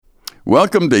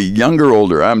Welcome to Younger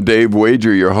Older. I'm Dave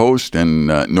Wager, your host, and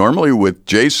normally with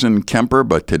Jason Kemper,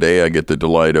 but today I get the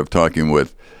delight of talking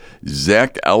with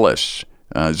Zach Ellis.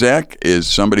 Zach is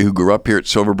somebody who grew up here at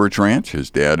Silver Birch Ranch. His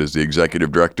dad is the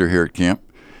executive director here at camp,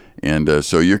 and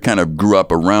so you kind of grew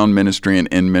up around ministry and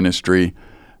in ministry.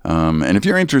 And if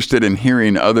you're interested in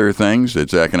hearing other things that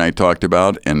Zach and I talked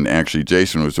about, and actually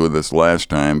Jason was with us last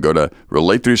time, go to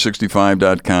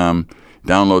relate365.com.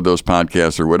 Download those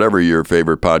podcasts or whatever your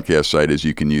favorite podcast site is.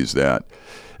 You can use that.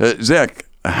 Zach,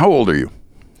 how old are you?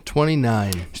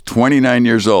 29. He's 29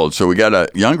 years old. So we got a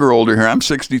younger older here. I'm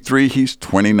 63. He's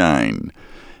 29.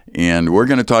 And we're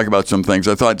going to talk about some things.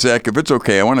 I thought, Zach, if it's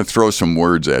okay, I want to throw some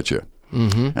words at you.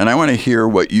 Mm-hmm. And I want to hear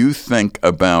what you think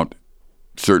about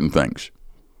certain things.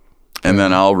 And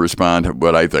then I'll respond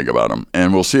what I think about them.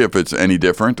 And we'll see if it's any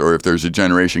different or if there's a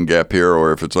generation gap here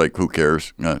or if it's like, who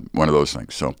cares? One of those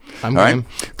things. So, I'm all game.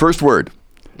 right. First word,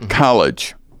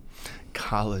 college.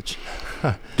 College.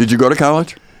 Did you go to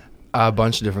college? A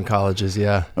bunch of different colleges,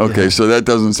 yeah. Okay, Yeah. so that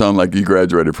doesn't sound like you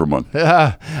graduated from one.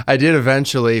 Yeah, I did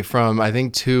eventually from, I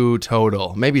think, 2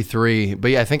 total, maybe 3.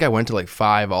 But yeah, I think I went to like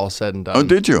 5 all said and done. Oh,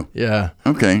 did you? Yeah.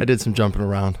 Okay. I did some jumping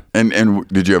around. And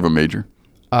did you have a major?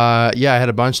 Yeah, I had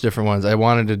a bunch of different ones. I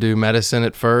wanted to do medicine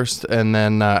at first, and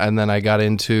then I got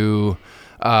into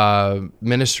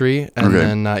ministry, and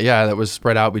then that was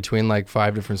spread out between like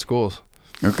 5 different schools.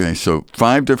 Okay, so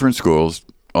 5 different schools,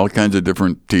 all kinds of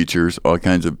different teachers, all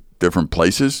kinds of different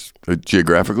places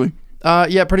geographically?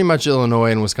 Yeah, pretty much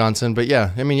Illinois and Wisconsin, but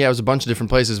yeah, it was a bunch of different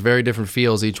places, very different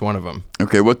feels, each one of them.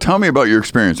 Okay, well, tell me about your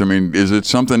experience. I mean, is it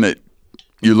something that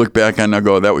you look back on and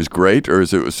go, that was great, or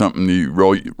is it something you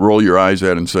roll your eyes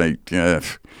at and say, yeah,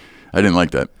 I didn't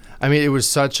like that? I mean, it was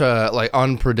such a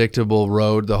unpredictable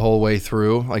road the whole way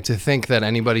through. Like, to think that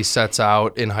anybody sets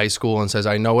out in high school and says,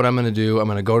 I know what I'm going to do. I'm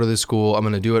going to go to this school. I'm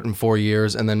going to do it in 4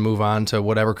 years and then move on to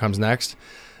whatever comes next.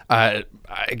 I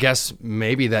guess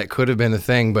maybe that could have been a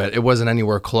thing, but it wasn't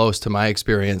anywhere close to my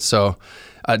experience. So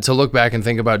to look back and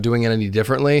think about doing it any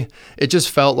differently, it just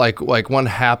felt like one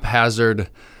haphazard,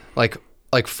 like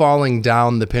falling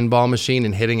down the pinball machine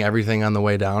and hitting everything on the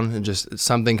way down, and just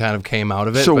something kind of came out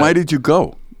of it. So why did you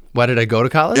go? Why did I go to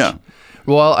college? Yeah.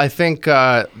 Well, I think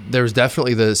there's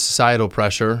definitely the societal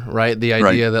pressure, right? The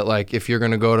idea that like if you're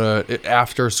going to go to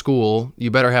after school,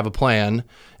 you better have a plan.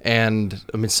 And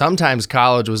I mean, sometimes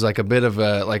college was like a bit of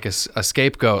a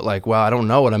scapegoat. Like, well, I don't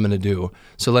know what I'm going to do,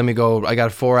 so let me go. I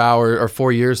got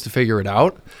 4 years to figure it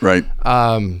out. Right.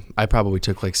 I probably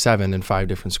took like 7 in 5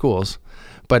 different schools.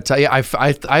 But I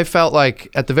felt like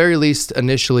at the very least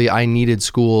initially I needed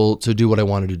school to do what I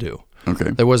wanted to do.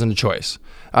 Okay. There wasn't a choice.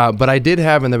 But I did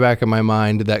have in the back of my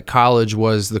mind that college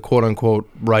was the quote unquote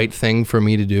right thing for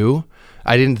me to do.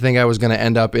 I didn't think I was going to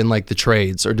end up in like the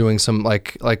trades or doing some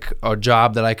like a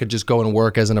job that I could just go and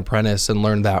work as an apprentice and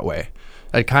learn that way.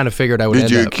 I kind of figured I would.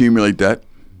 Did you accumulate debt?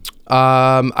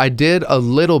 I did a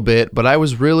little bit, but I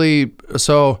was really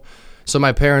So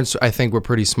my parents, I think, were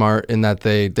pretty smart in that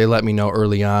they let me know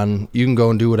early on, you can go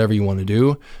and do whatever you want to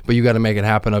do, but you got to make it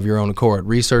happen of your own accord.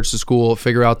 Research the school,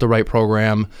 figure out the right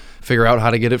program, figure out how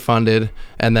to get it funded,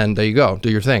 and then there you go, do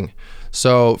your thing.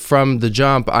 So from the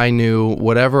jump, I knew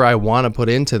whatever I want to put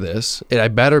into this, I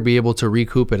better be able to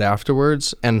recoup it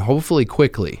afterwards, and hopefully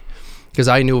quickly. Because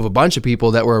I knew of a bunch of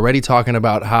people that were already talking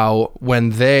about how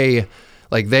when they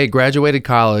graduated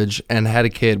college and had a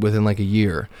kid within like a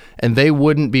year, and they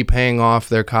wouldn't be paying off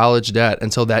their college debt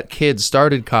until that kid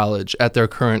started college at their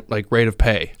current like rate of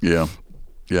pay. Yeah.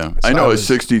 Yeah. So I know a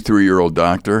 63-year-old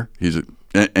doctor, he's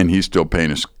still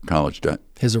paying his college debt.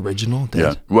 His original debt?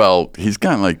 Yeah. Well, he's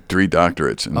got like 3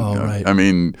 doctorates. And, right. I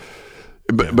mean,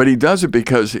 but he does it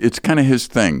because it's kind of his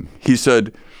thing. He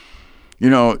said,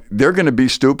 they're going to be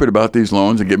stupid about these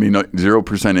loans and give me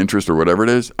 0% interest or whatever it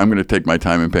is. I'm going to take my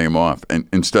time and pay them off and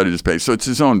instead of just pay. So it's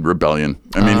his own rebellion.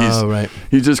 I mean,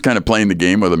 he's just kind of playing the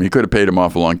game with them. He could have paid him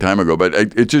off a long time ago, but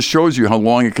it just shows you how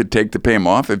long it could take to pay him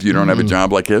off if you don't have a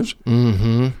job like his.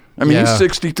 Mm-hmm. I mean, he's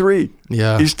 63.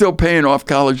 Yeah. He's still paying off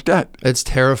college debt. It's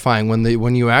terrifying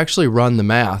when you actually run the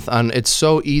math on. It's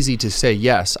so easy to say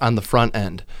yes on the front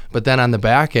end, but then on the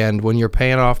back end, when you're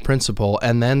paying off principal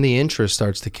and then the interest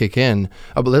starts to kick in.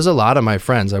 But there's a lot of my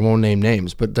friends, I won't name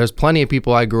names, but there's plenty of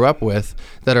people I grew up with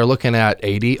that are looking at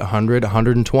 80, 100,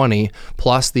 120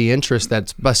 plus the interest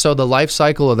so the life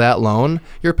cycle of that loan,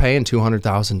 you're paying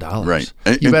 $200,000. Right.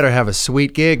 You better have a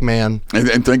sweet gig, man.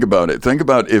 And think about it. Think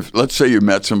about if, let's say you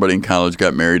met somebody in college,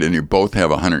 got married, and you both have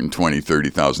 $120,000,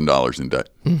 $30,000 in debt.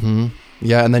 Mm-hmm.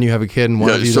 Yeah, and then you have a kid, and one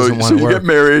of you doesn't want to work. So you get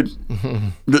married,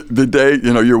 the day,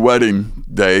 your wedding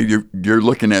day, you're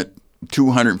looking at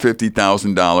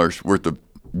 $250,000 worth of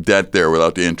debt there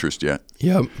without the interest yet.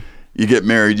 Yep. You get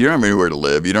married, you don't have anywhere to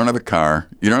live, you don't have a car,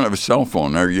 you don't have a cell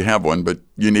phone, or you have one, but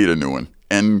you need a new one.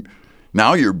 And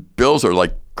now your bills are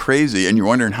like crazy, and you're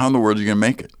wondering how in the world you're going to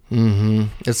make it. Mm-hmm.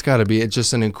 It's got to be. It's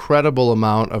just an incredible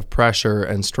amount of pressure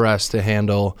and stress to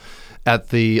handle at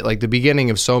the beginning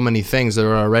of so many things that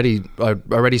are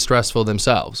already stressful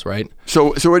themselves, right? So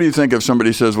what do you think if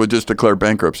somebody says, well, just declare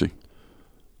bankruptcy?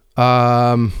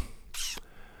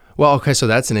 Well, okay, so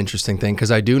that's an interesting thing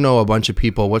because I do know a bunch of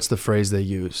people, what's the phrase they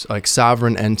use? Like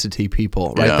sovereign entity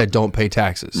people, right, that don't pay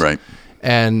taxes. Right.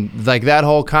 And like that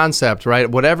whole concept, right,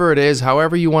 whatever it is,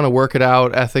 however you want to work it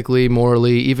out ethically,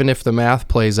 morally, even if the math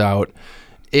plays out,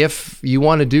 if you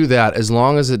want to do that, as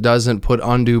long as it doesn't put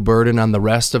undue burden on the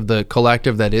rest of the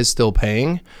collective that is still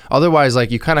paying, otherwise,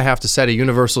 like you kind of have to set a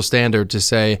universal standard to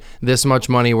say this much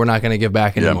money we're not going to give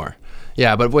back anymore.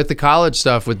 Yeah, but with the college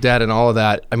stuff, with debt and all of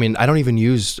that, I mean, I don't even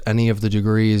use any of the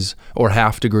degrees or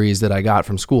half degrees that I got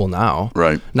from school now.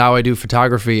 Right. Now I do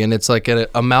photography, and it's like an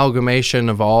amalgamation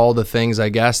of all the things, I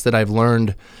guess, that I've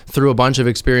learned through a bunch of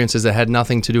experiences that had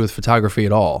nothing to do with photography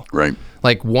at all. Right.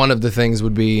 Like one of the things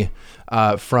would be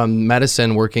from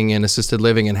medicine, working in assisted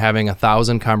living and having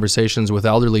 1,000 conversations with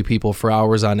elderly people for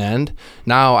hours on end.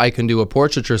 Now I can do a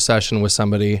portraiture session with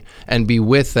somebody and be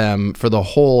with them for the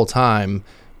whole time.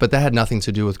 But that had nothing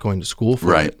to do with going to school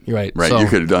for it. Right. Right. So, you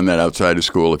could have done that outside of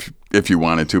school if you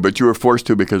wanted to, but you were forced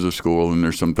to because of school, and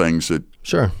there's some things that...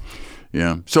 Sure.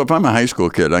 Yeah. So if I'm a high school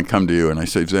kid, I come to you and I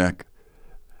say, Zach,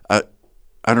 I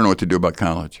don't know what to do about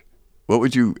college. What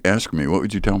would you ask me? What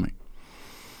would you tell me?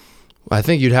 I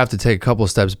think you'd have to take a couple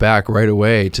steps back right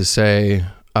away to say...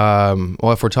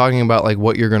 well, if we're talking about like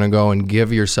what you're going to go and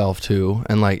give yourself to,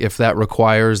 and like if that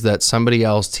requires that somebody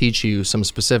else teach you some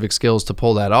specific skills to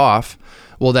pull that off,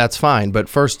 well, that's fine. But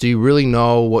first, do you really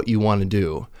know what you want to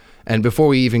do? And before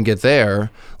we even get there,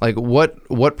 like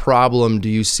what problem do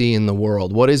you see in the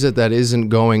world? What is it that isn't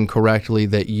going correctly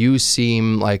that you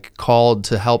seem like called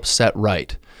to help set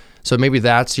right? So maybe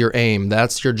that's your aim,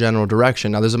 that's your general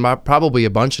direction. Now, there's probably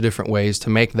a bunch of different ways to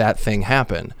make that thing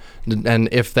happen. And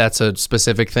if that's a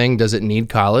specific thing, does it need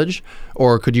college?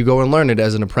 Or could you go and learn it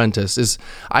as an apprentice?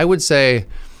 I would say,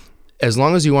 as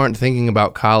long as you aren't thinking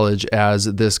about college as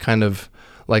this kind of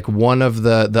like one of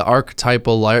the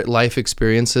archetypal life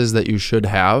experiences that you should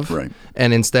have, right,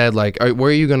 and instead, like, where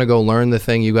are you going to go learn the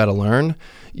thing you got to learn?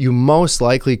 You most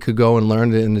likely could go and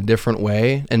learn it in a different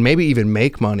way and maybe even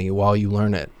make money while you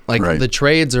learn it. Like the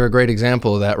trades are a great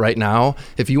example of that right now.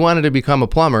 If you wanted to become a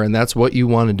plumber and that's what you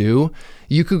want to do,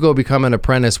 you could go become an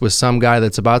apprentice with some guy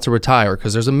that's about to retire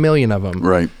because there's a million of them.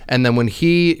 Right. And then when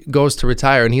he goes to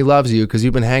retire and he loves you because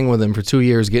you've been hanging with him for 2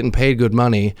 years, getting paid good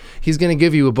money, he's going to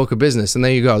give you a book of business, and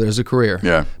there you go. There's a career.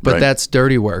 Yeah. But that's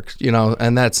dirty work,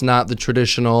 and that's not the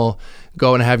traditional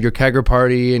go and have your kegger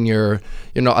party and your,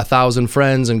 1,000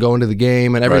 friends and go into the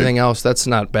game and everything else. That's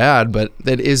not bad, but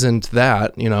it isn't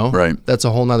that, Right. That's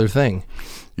a whole nother thing.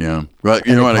 Yeah. Well,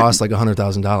 it costs like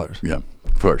 $100,000. Yeah,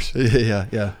 of course.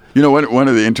 Yeah. One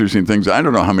of the interesting things, I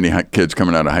don't know how many kids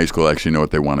coming out of high school actually know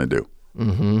what they want to do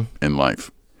in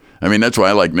life. I mean, that's why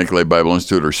I like Nicolet Bible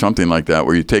Institute or something like that,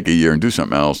 where you take a year and do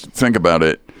something else, think about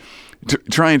it,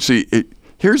 try and see it.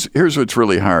 Here's what's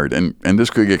really hard, and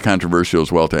this could get controversial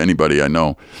as well to anybody I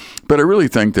know, but I really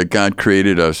think that God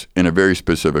created us in a very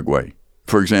specific way.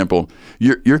 For example,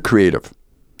 you're creative,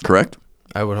 correct?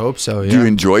 I would hope so, yeah. Do you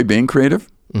enjoy being creative?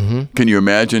 Mm-hmm. Can you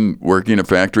imagine working a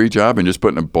factory job and just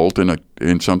putting a bolt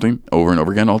in something over and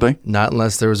over again all day? Not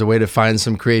unless there was a way to find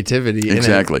some creativity in it.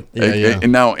 Exactly. Yeah.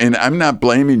 And I'm not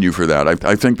blaming you for that.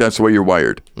 I think that's the way you're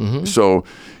wired. Mm-hmm. So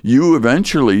you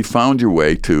eventually found your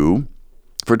way to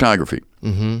photography.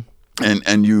 Mm-hmm.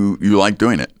 And you like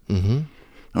doing it. Mm-hmm.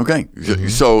 Okay. Mm-hmm.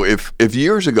 So if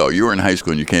years ago you were in high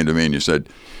school and you came to me and you said,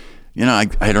 I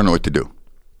don't know what to do.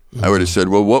 Mm-hmm. I would have said,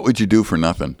 well, what would you do for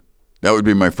nothing? That would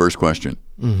be my first question.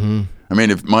 Mm-hmm. I mean,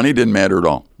 if money didn't matter at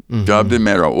all, job didn't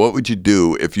matter at all, what would you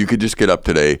do if you could just get up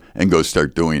today and go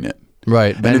start doing it?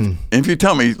 Right. And if you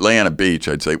tell me lay on a beach,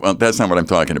 I'd say, well, that's not what I'm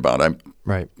talking about.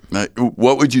 Right.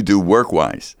 What would you do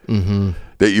work-wise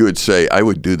that you would say, I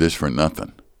would do this for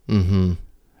nothing? Mm-hmm.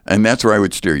 And that's where I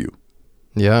would steer you.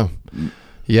 Yeah.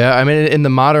 Yeah, I mean, in the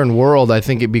modern world, I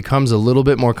think it becomes a little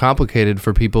bit more complicated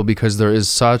for people because there is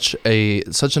such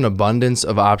an abundance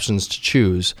of options to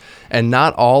choose, and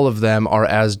not all of them are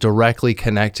as directly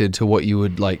connected to what you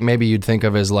would like. Maybe you'd think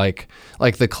of as like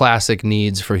the classic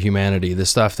needs for humanity, the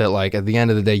stuff that like at the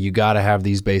end of the day you got to have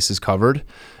these bases covered,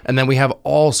 and then we have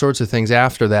all sorts of things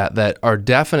after that are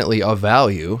definitely of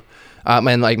value,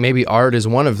 and like maybe art is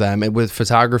one of them. With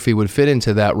photography would fit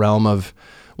into that realm of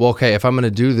well, okay, if I'm going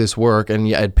to do this work and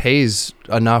it pays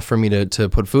enough for me to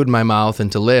put food in my mouth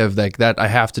and to live, like that, I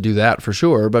have to do that for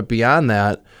sure. But beyond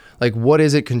that, like, what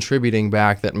is it contributing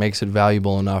back that makes it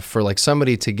valuable enough for like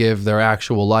somebody to give their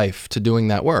actual life to doing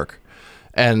that work?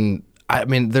 And I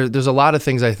mean, there's a lot of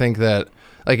things I think that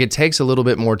like it takes a little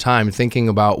bit more time thinking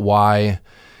about why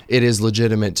it is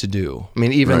legitimate to do. I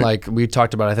mean, even like we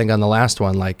talked about, I think on the last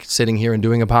one, like sitting here and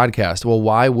doing a podcast. Well,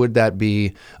 why would that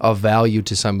be of value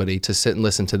to somebody to sit and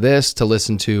listen to this, to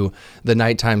listen to the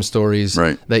nighttime stories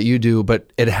that you do?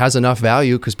 But it has enough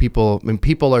value because people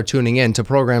are tuning in to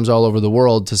programs all over the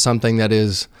world to something that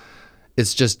is,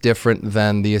 it's just different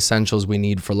than the essentials we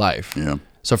need for life. Yeah.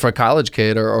 So for a college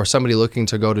kid or somebody looking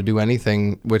to go to do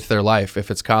anything with their life,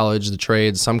 if it's college, the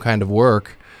trades, some kind of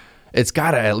work, it's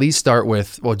got to at least start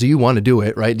with, well, do you want to do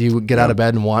it, right? Do you get out of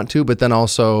bed and want to? But then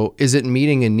also, is it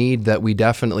meeting a need that we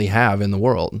definitely have in the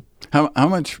world? How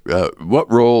much, what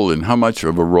role and how much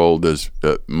of a role does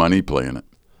money play in it?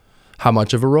 How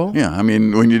much of a role? Yeah, I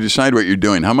mean, when you decide what you're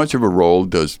doing, how much of a role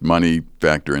does money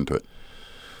factor into it?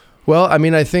 Well, I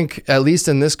mean, I think at least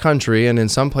in this country and in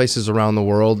some places around the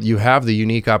world, you have the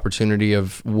unique opportunity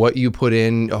of what you put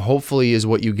in, hopefully, is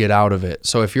what you get out of it.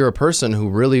 So if you're a person who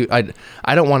really,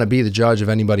 I don't want to be the judge of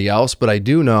anybody else, but I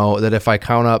do know that if I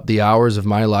count up the hours of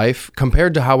my life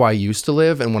compared to how I used to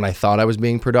live and when I thought I was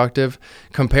being productive,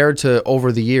 compared to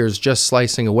over the years just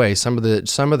slicing away some of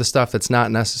the stuff that's not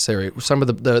necessary, some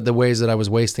of the ways that I was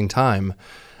wasting time,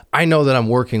 I know that I'm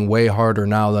working way harder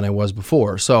now than I was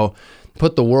before. So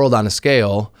put the world on a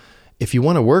scale. If you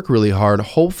want to work really hard,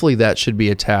 hopefully that should be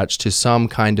attached to some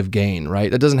kind of gain,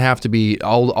 right? It doesn't have to be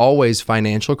always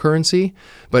financial currency,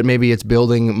 but maybe it's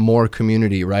building more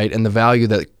community, right? And the value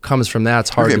that comes from that's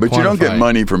hard to quantify. But you don't get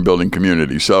money from building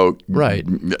community. So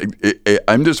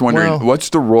I'm just wondering, what's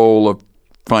the role of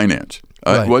finance?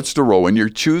 What's the role when you're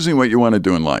choosing what you want to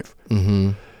do in life?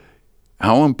 Mm-hmm.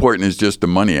 How important is just the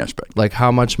money aspect? Like,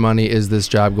 how much money is this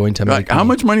job going to make? How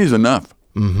much money is enough?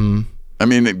 Mm-hmm. I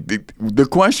mean, the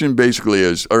question basically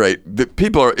is, all right, let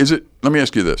me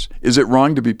ask you this. Is it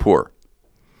wrong to be poor?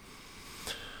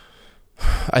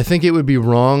 I think it would be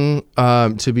wrong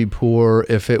to be poor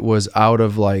if it was out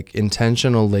of like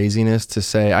intentional laziness to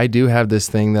say, I do have this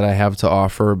thing that I have to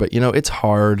offer, but it's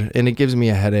hard and it gives me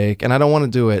a headache and I don't want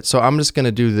to do it. So I'm just going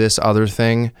to do this other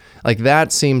thing. Like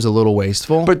that seems a little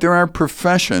wasteful. But there are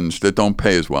professions that don't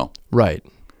pay as well. Right.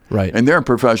 And there are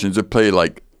professions that pay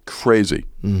like crazy.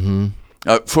 Mm-hmm.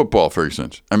 Football, for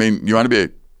instance. I mean, you want to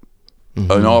be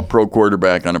an all-pro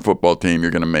quarterback on a football team,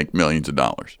 you're going to make millions of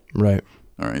dollars. Right.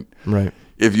 All right. Right.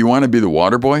 If you want to be the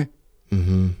water boy,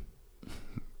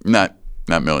 not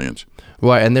millions.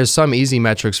 Well, and there's some easy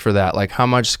metrics for that, like how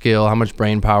much skill, how much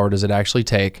brain power does it actually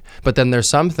take? But then there's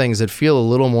some things that feel a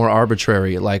little more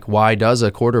arbitrary, like why does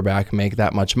a quarterback make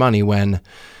that much money when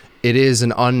it is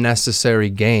an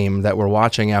unnecessary game that we're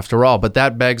watching after all? But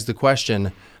that begs the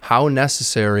question, how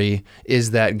necessary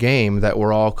is that game that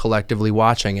we're all collectively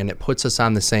watching? And it puts us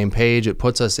on the same page. It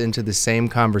puts us into the same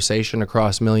conversation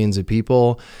across millions of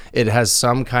people. It has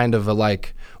some kind of a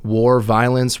like war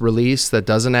violence release that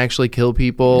doesn't actually kill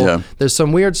people. Yeah. There's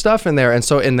some weird stuff in there. And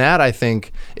so in that, I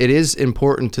think it is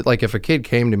important to, like, if a kid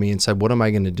came to me and said, what am I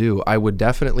going to do? I would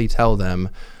definitely tell them,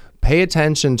 pay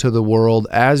attention to the world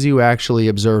as you actually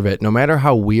observe it. No matter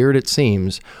how weird it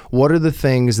seems, what are the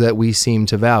things that we seem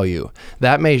to value?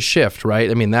 That may shift, right?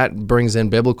 I mean, that brings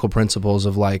in biblical principles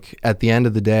of like, at the end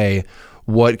of the day,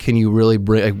 what can you really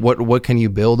bring? What can you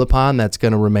build upon that's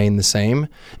going to remain the same?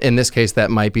 In this case,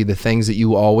 that might be the things that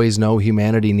you always know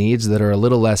humanity needs that are a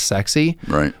little less sexy.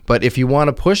 Right. But if you want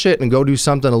to push it and go do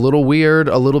something a little weird,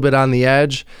 a little bit on the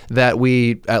edge, that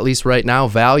we, at least right now,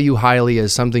 value highly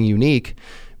as something unique,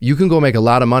 you can go make a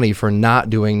lot of money for not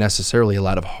doing necessarily a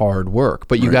lot of hard work,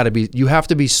 but you have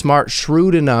to be smart,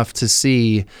 shrewd enough to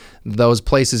see those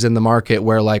places in the market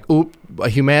where like, oop,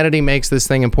 humanity makes this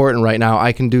thing important right now.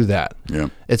 I can do that. Yeah.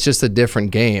 It's just a different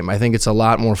game. I think it's a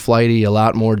lot more flighty, a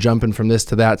lot more jumping from this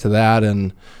to that.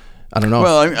 And I don't know.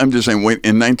 Well, I'm just saying,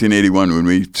 in 1981, when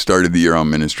we started the year-round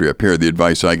ministry up here, the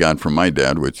advice I got from my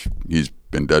dad, which he's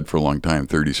been dead for a long time,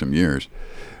 30 some years,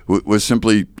 was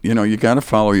simply, you got to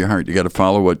follow your heart. You got to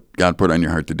follow what God put on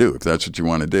your heart to do. If that's what you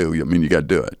want to do, I mean, you got to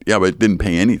do it. Yeah, but it didn't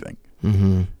pay anything.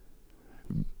 Mm-hmm.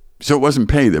 So it wasn't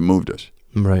pay that moved us.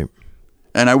 Right.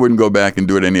 And I wouldn't go back and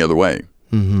do it any other way.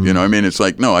 Mm-hmm. I mean, it's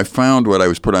like, no, I found what I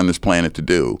was put on this planet to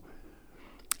do,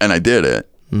 and I did it.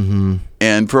 Mm-hmm.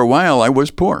 And for a while, I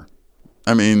was poor.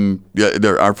 I mean,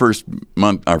 our first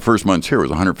months here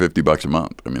was $150 a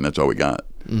month. I mean, that's all we got.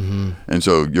 Mm-hmm. And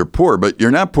so you're poor, but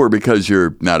you're not poor because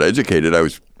you're not educated. I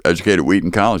was educated at Wheaton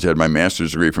College. I had my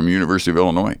master's degree from University of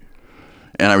Illinois.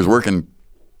 and I was working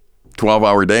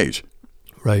 12-hour days.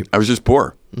 Right. I was just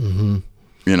poor. Mm-hmm.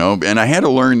 You know, and I had to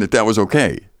learn that was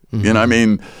okay. Mm-hmm. You know, I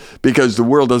mean, because the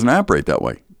world doesn't operate that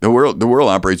way. The world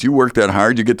operates. You work that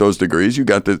hard, you get those degrees, you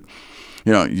got the,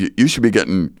 you know, you should be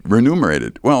getting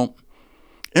remunerated. Well,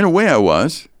 in a way, I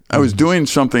was doing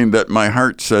something that my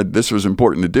heart said this was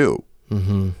important to do,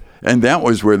 and that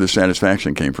was where the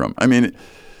satisfaction came from. I mean,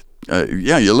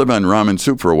 you live on ramen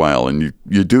soup for a while, and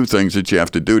you do things that you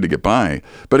have to do to get by.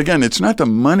 But again, it's not the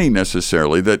money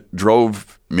necessarily that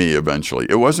drove me eventually.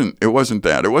 It wasn't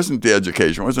that. It wasn't the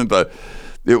education.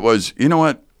 It was, you know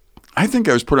what? I think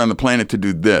I was put on the planet to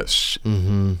do this.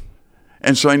 Mm-hmm.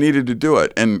 And so I needed to do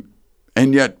it. And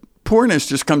yet poorness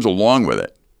just comes along with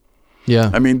it.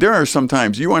 Yeah. I mean, there are some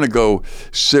times you want to go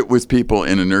sit with people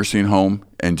in a nursing home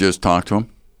and just talk to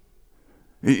them.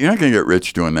 You're not going to get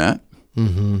rich doing that.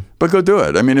 Mm-hmm. But go do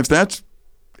it. I mean, if that's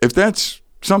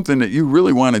something that you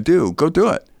really want to do, go do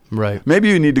it. Right. Maybe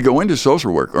you need to go into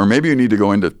social work, or maybe you need to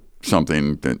go into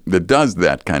something that does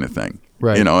that kind of thing.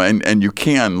 Right. You know, and you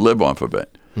can live off of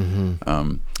it.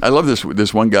 Mm-hmm. I love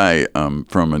this one guy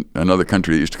from another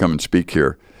country that used to come and speak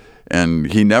here,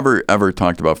 and he never ever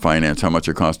talked about finance, how much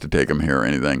it cost to take him here or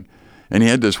anything. And he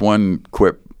had this one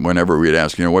quip whenever we'd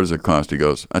ask, you know, what does it cost? He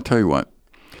goes, I'll tell you what,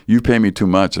 you pay me too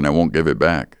much and I won't give it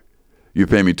back. You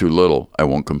pay me too little, I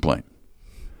won't complain.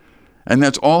 And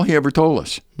that's all he ever told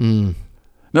us. Mm.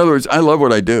 In other words, I love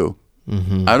what I do.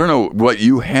 Mm-hmm. I don't know what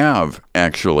you have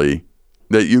actually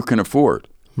that you can afford.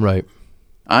 Right.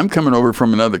 I'm coming over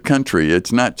from another country.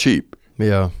 It's not cheap.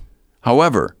 Yeah.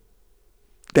 However,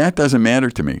 that doesn't matter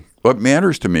to me. What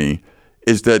matters to me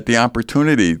is that the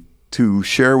opportunity to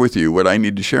share with you what I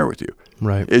need to share with you.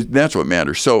 Right. That's what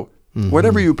matters. So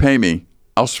whatever you pay me,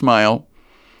 I'll smile.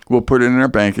 We'll put it in our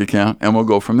bank account and we'll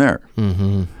go from there.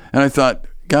 Mm-hmm. And I thought,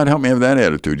 God help me have that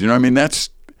attitude. You know what I mean?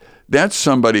 That's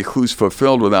somebody who's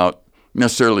fulfilled without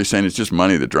necessarily saying it's just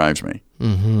money that drives me.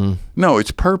 Mm-hmm. No,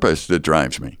 it's purpose that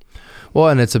drives me. Well,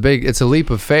 and it's a leap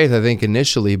of faith, I think,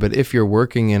 initially, but if you're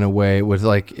working in a way with,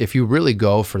 like, if you really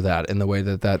go for that in the way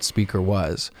that speaker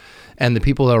was, and the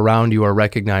people around you are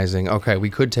recognizing, okay, we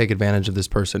could take advantage of this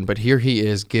person, but here he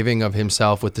is giving of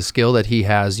himself with the skill that he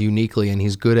has uniquely, and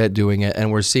he's good at doing it, and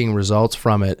we're seeing results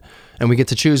from it, and we get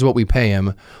to choose what we pay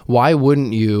him. Why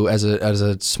wouldn't you, as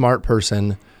a smart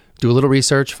person, do a little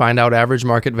research, find out average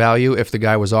market value? If the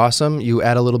guy was awesome, you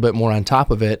add a little bit more on top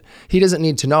of it. He doesn't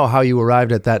need to know how you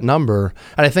arrived at that number.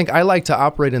 And I think I like to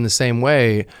operate in the same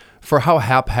way. For how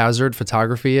haphazard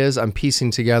photography is, I'm piecing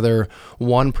together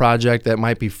one project that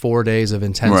might be 4 days of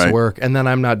intense work, and then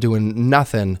I'm not doing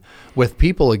nothing with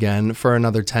people again for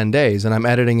another 10 days, and I'm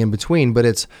editing in between, but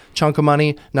it's chunk of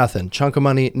money, nothing, chunk of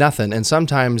money, nothing. And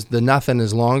sometimes the nothing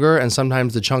is longer, and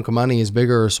sometimes the chunk of money is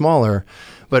bigger or smaller.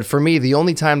 But for me, the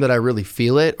only time that I really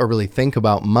feel it or really think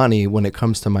about money when it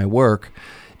comes to my work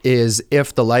is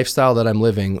if the lifestyle that I'm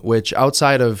living, which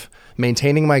outside of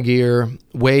maintaining my gear,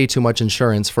 way too much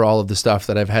insurance for all of the stuff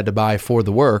that I've had to buy for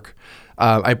the work,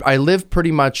 I live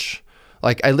pretty much,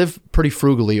 like, I live pretty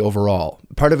frugally overall.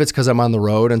 Part of it's because I'm on the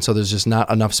road, and so there's just not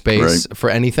enough space for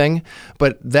anything.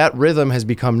 But that rhythm has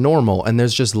become normal, and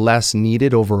there's just less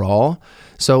needed overall.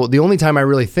 So the only time I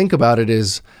really think about it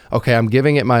is, okay, I'm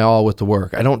giving it my all with the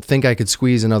work. I don't think I could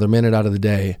squeeze another minute out of the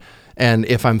day. And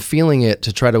if I'm feeling it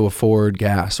to try to afford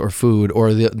gas or food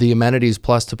or the amenities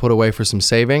plus to put away for some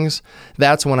savings,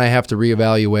 that's when I have to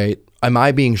reevaluate, am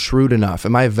I being shrewd enough?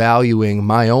 Am I valuing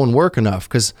my own work enough?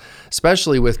 Because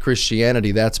especially with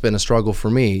Christianity, that's been a struggle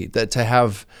for me, that to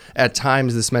have at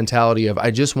times this mentality of, I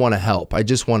just want to help, I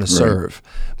just want to serve.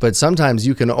 But sometimes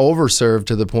you can overserve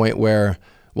to the point where,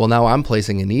 well, now I'm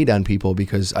placing a need on people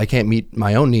because I can't meet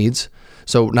my own needs.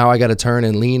 So now I got to turn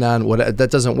and lean on what that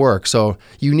doesn't work. So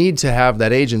you need to have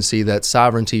that agency, that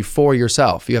sovereignty for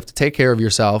yourself. You have to take care of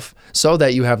yourself so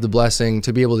that you have the blessing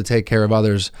to be able to take care of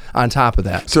others on top of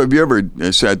that. So have you ever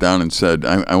sat down and said,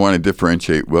 I want to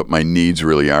differentiate what my needs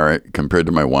really are compared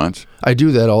to my wants? I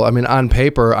do that on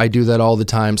paper, I do that all the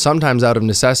time, sometimes out of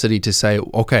necessity to say,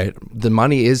 okay, the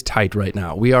money is tight right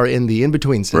now. We are in the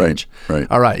in-between stage. Right.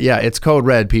 All right, yeah, it's code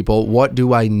red, people. What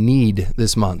do I need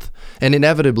this month? And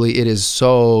inevitably, it is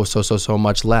so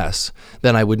much less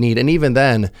than I would need. And even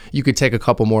then, you could take a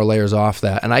couple more layers off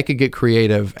that, and I could get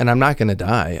creative, and I'm not going to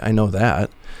die. I know that.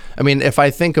 I mean, if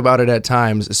I think about it at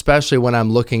times, especially when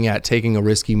I'm looking at taking a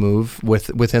risky move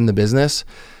within the business,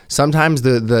 sometimes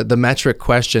the metric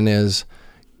question is,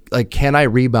 can I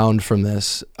rebound from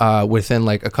this within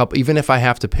like a couple, even if I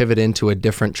have to pivot into a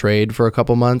different trade for a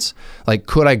couple months, like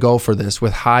could I go for this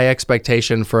with high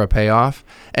expectation for a payoff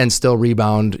and still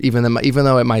rebound even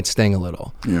though it might sting a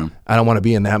little? Yeah. I don't want to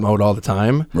be in that mode all the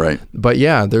time. Right. But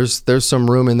yeah, there's some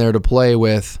room in there to play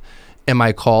with, am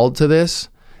I called to this?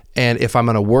 And if I'm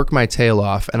going to work my tail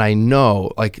off, and I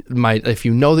know, if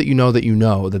you know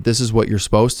that this is what you're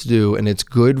supposed to do and it's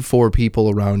good for people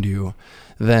around you,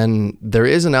 then there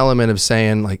is an element of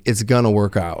saying, like, it's going to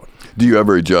work out. Do you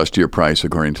ever adjust your price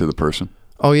according to the person?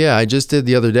 Oh, yeah. I just did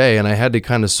the other day, and I had to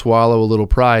kind of swallow a little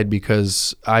pride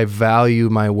because I value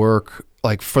my work,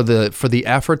 like, for the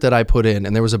effort that I put in.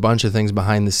 And there was a bunch of things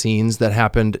behind the scenes that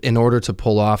happened in order to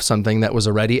pull off something that was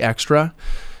already extra.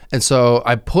 And so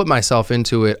I put myself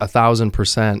into it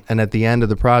 1,000%. And at the end of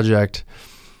the project,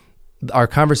 our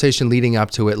conversation leading up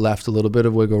to it left a little bit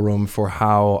of wiggle room for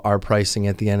how our pricing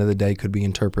at the end of the day could be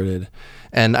interpreted.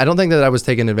 And I don't think that I was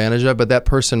taken advantage of, but that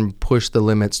person pushed the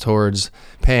limits towards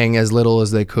paying as little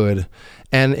as they could.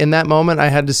 And in that moment, I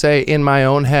had to say in my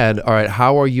own head, all right,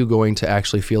 how are you going to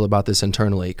actually feel about this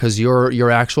internally? Because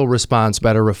your actual response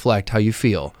better reflect how you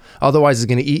feel. Otherwise, it's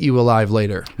going to eat you alive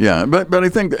later. Yeah, but I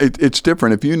think it's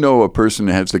different. If you know a person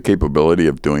has the capability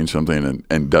of doing something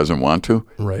and doesn't want to.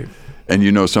 Right. And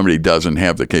you know somebody doesn't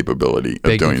have the capability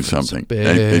of doing something.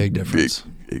 Big difference.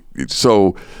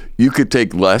 So you could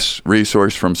take less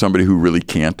resource from somebody who really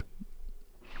can't.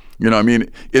 You know, I mean,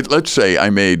 let's say I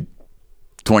made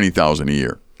 $20,000 a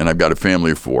year, and I've got a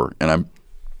family of 4, and I'm,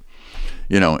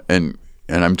 you know, and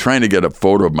I'm trying to get a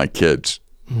photo of my kids,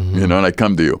 you know, and I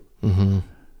come to you,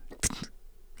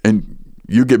 and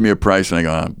you give me a price, and I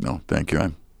go, oh, no, thank you.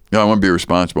 I want to be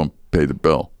responsible and pay the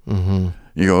bill.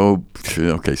 You go, oh,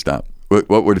 okay, stop.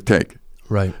 What would it take?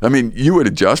 Right. I mean, you would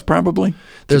adjust probably.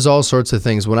 There's all sorts of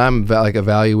things. When I'm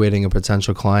evaluating a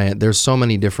potential client, there's so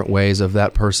many different ways of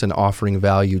that person offering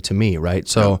value to me, right?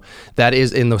 So that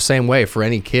is in the same way for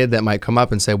any kid that might come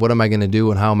up and say, what am I going to do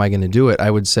and how am I going to do it?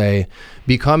 I would say,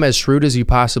 become as shrewd as you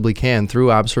possibly can through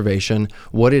observation,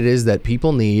 what it is that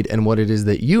people need and what it is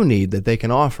that you need that they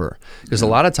can offer. Because a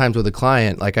lot of times with a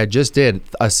client, like I just did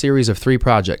a series of 3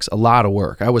 projects, a lot of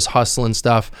work. I was hustling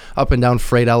stuff up and down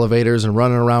freight elevators and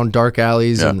running around dark alleys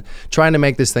and trying to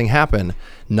make this thing happen.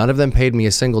 None of them paid me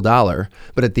a single dollar.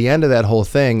 But at the end of that whole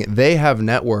thing, they have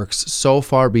networks so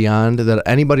far beyond that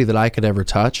anybody that I could ever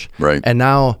touch. Right. And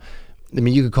now, I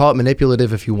mean, you could call it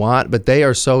manipulative if you want, but they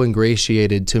are so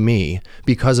ingratiated to me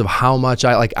because of how much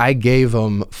I gave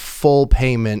them full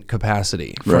payment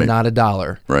capacity for not a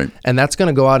dollar. Right. And that's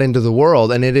going to go out into the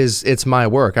world, and it's my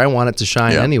work. I want it to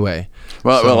shine anyway.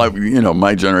 Well, you know,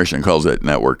 my generation calls it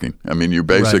networking. I mean, you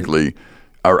basically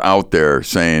are out there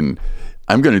saying,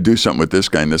 I'm going to do something with this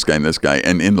guy and this guy and this guy.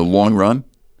 And in the long run,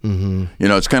 you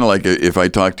know, it's kind of like if I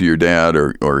talk to your dad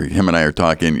or him and I are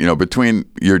talking, you know, between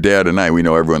your dad and I, we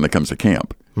know everyone that comes to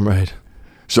camp. Right.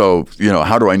 So, you know,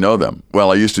 how do I know them?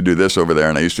 Well, I used to do this over there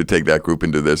and I used to take that group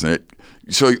and do this. And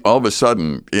so all of a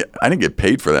sudden, I didn't get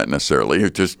paid for that necessarily.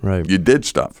 It just, you did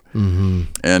stuff.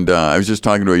 And I was just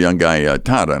talking to a young guy,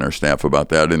 Todd, on our staff about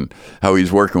that and how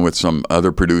he's working with some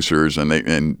other producers and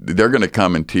they're going to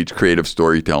come and teach creative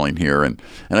storytelling here. And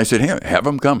I said, hey, have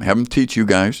them come, have them teach you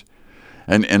guys.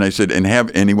 And I said,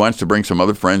 and he wants to bring some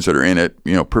other friends that are in it,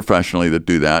 you know, professionally that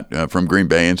do that from Green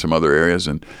Bay and some other areas.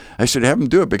 And I said, have them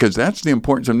do it because that's the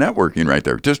importance of networking right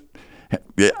there. Just,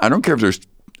 I don't care if there's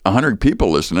 100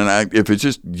 people listening. If it's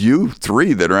just you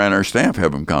 3 that are on our staff,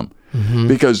 have them come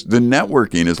because the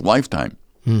networking is lifetime.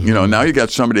 You know, now you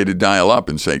got somebody to dial up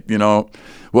and say, you know,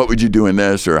 what would you do in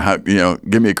this or how, you know,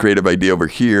 give me a creative idea over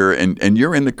here. And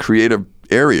you're in the creative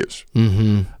areas.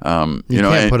 You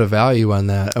can't put a value on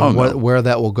that, where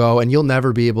that will go, and you'll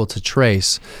never be able to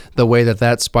trace the way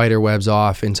that spider webs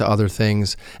off into other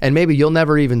things, and maybe you'll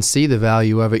never even see the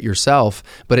value of it yourself,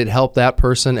 but it helped that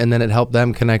person, and then it helped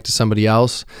them connect to somebody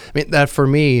else. I mean, that for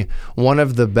me, one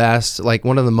of the best, like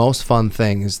one of the most fun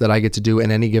things that I get to do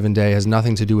in any given day has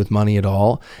nothing to do with money at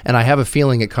all, and I have a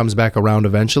feeling it comes back around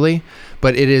eventually,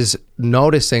 but it is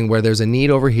noticing where there's a need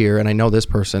over here and I know this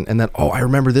person and then, I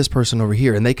remember this person over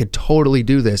here and they could totally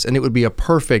do this and it would be a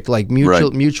perfect like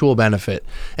mutual benefit,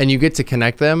 and you get to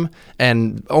connect them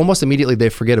and almost immediately they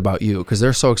forget about you because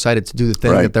they're so excited to do the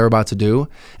thing that they're about to do,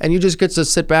 and you just get to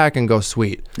sit back and go,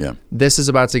 sweet, this is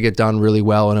about to get done really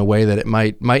well in a way that it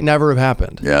might never have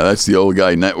happened. Yeah, that's the old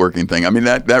guy networking thing. I mean,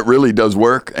 that really does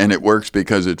work, and it works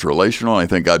because it's relational. I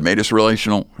think God made us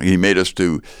relational. He made us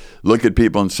to look at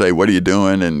people and say, what are you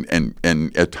doing?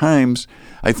 And at times,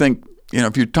 I think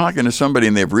if you're talking to somebody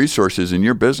and they have resources in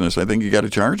your business, I think you got to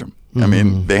charge them. I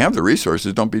mean, they have the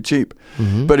resources. Don't be cheap.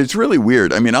 But it's really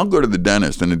weird. I mean, I'll go to the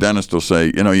dentist and the dentist will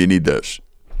say, you need this.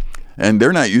 And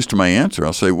they're not used to my answer.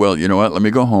 I'll say, well, you know what? Let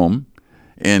me go home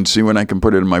and see when I can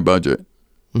put it in my budget.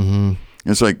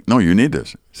 It's like, no, you need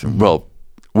this. So, well,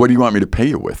 what do you want me to pay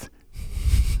you with?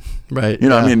 Right.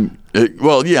 I mean,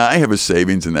 I have a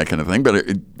savings and that kind of thing, but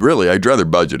really, I'd rather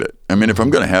budget it. I mean, if I'm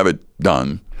going to have it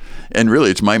done, and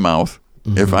really, it's my mouth.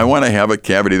 If I want to have a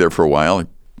cavity there for a while,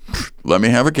 let me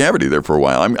have a cavity there for a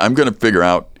while. I'm going to figure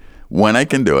out when I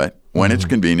can do it, when it's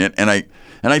convenient, and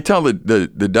I tell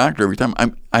the doctor every time,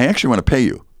 I actually want to pay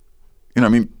you. I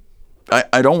mean,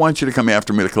 I don't want you to come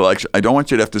after me to collection. I don't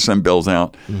want you to have to send bills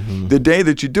out. The day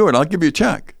that you do it, I'll give you a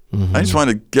check. I just want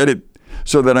to get it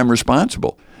so that I'm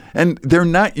responsible. And they're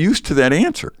not used to that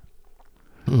answer.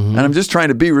 And I'm just trying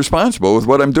to be responsible with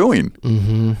what I'm doing.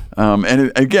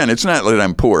 And again, it's not that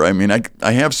I'm poor. I mean,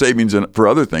 I have savings for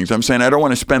other things. I'm saying I don't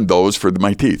want to spend those for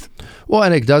my teeth. Well,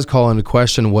 and it does call into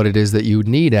question what it is that you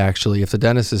need, actually. If the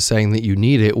dentist is saying that you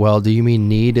need it, well, do you mean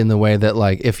need in the way that,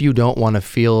 like, if you don't want to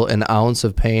feel an ounce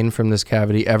of pain from this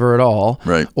cavity ever at all?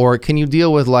 Right. Or can you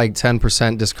deal with, like,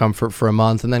 10% discomfort for a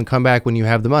month and then come back when you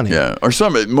have the money? Yeah. Or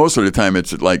most of the time,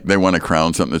 it's like they want to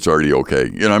crown something that's already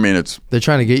okay. I mean, They're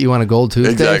trying to get you on a gold tooth.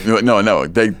 Exactly. No.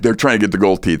 They're trying to get the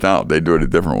gold teeth out. They do it a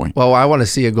different way. Well, I want to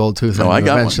see a gold tooth I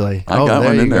got eventually. One. I got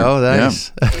one in there. Oh,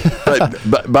 nice. Yeah.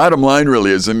 but bottom line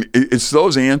really is, it's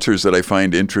those answers that I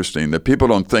find interesting, that people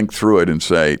don't think through it and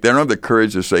say, they don't have the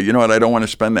courage to say, you know what, I don't want to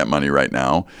spend that money right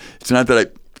now. It's not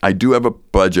that I do have a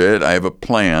budget, I have a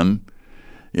plan,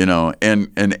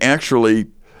 and actually,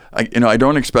 I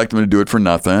don't expect them to do it for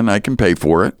nothing. I can pay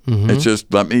for it. It's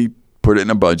just let me put it in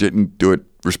a budget and do it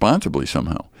responsibly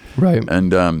somehow. Right.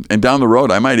 And down the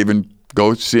road, I might even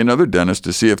go see another dentist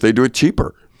to see if they do it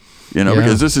cheaper.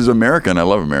 Because this is America, and I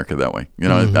love America that way.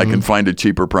 I can find a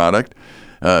cheaper product,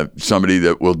 somebody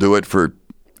that will do it for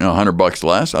 $100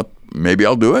 less. Maybe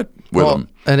I'll do it with them.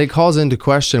 And it calls into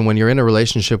question when you're in a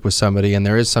relationship with somebody and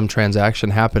there is some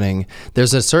transaction happening,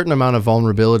 there's a certain amount of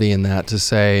vulnerability in that to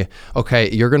say, okay,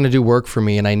 you're going to do work for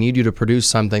me and I need you to produce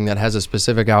something that has a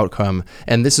specific outcome.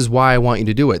 And this is why I want you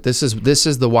to do it. This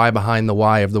is the why behind the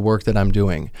why of the work that I'm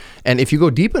doing. And if you go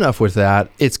deep enough with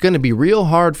that, it's going to be real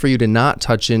hard for you to not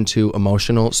touch into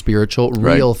emotional, spiritual,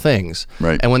 real things.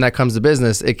 Right. And when that comes to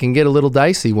business, it can get a little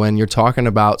dicey when you're talking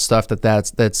about stuff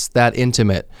that's that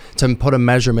intimate, to put a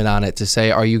measurement on it, to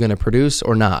say, are you going to produce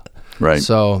or not? Right.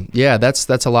 So yeah, that's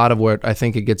a lot of what I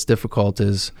think it gets difficult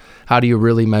is how do you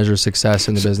really measure success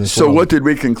in the business So world? what did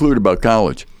we conclude about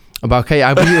college? At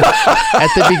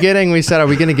the beginning we said, are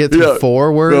we going to get through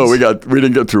 4 words? No, we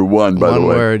didn't get through one, by the way.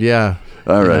 One word, yeah.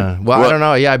 All right. Yeah. Well, I don't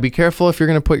know. Yeah, be careful if you're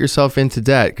going to put yourself into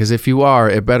debt, because if you are,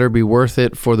 it better be worth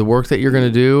it for the work that you're going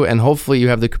to do, and hopefully you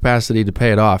have the capacity to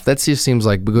pay it off. That just seems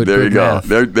like good. There you math.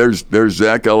 go. There's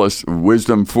Zach Ellis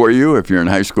wisdom for you if you're in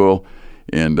high school,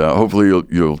 and hopefully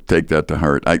you'll take that to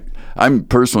heart. I'm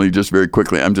personally, just very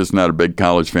quickly, I'm just not a big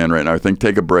college fan right now. I think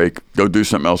take a break, go do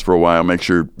something else for a while, make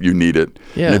sure you need it.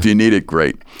 Yeah. And if you need it,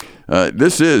 great.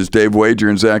 This is Dave Wager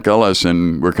and Zach Ellis,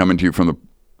 and we're coming to you from the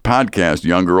podcast,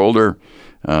 Younger, Older.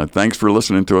 Thanks for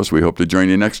listening to us. We hope to join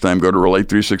you next time. Go to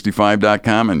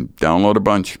relate365.com and download a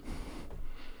bunch.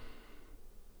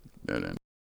 That ends.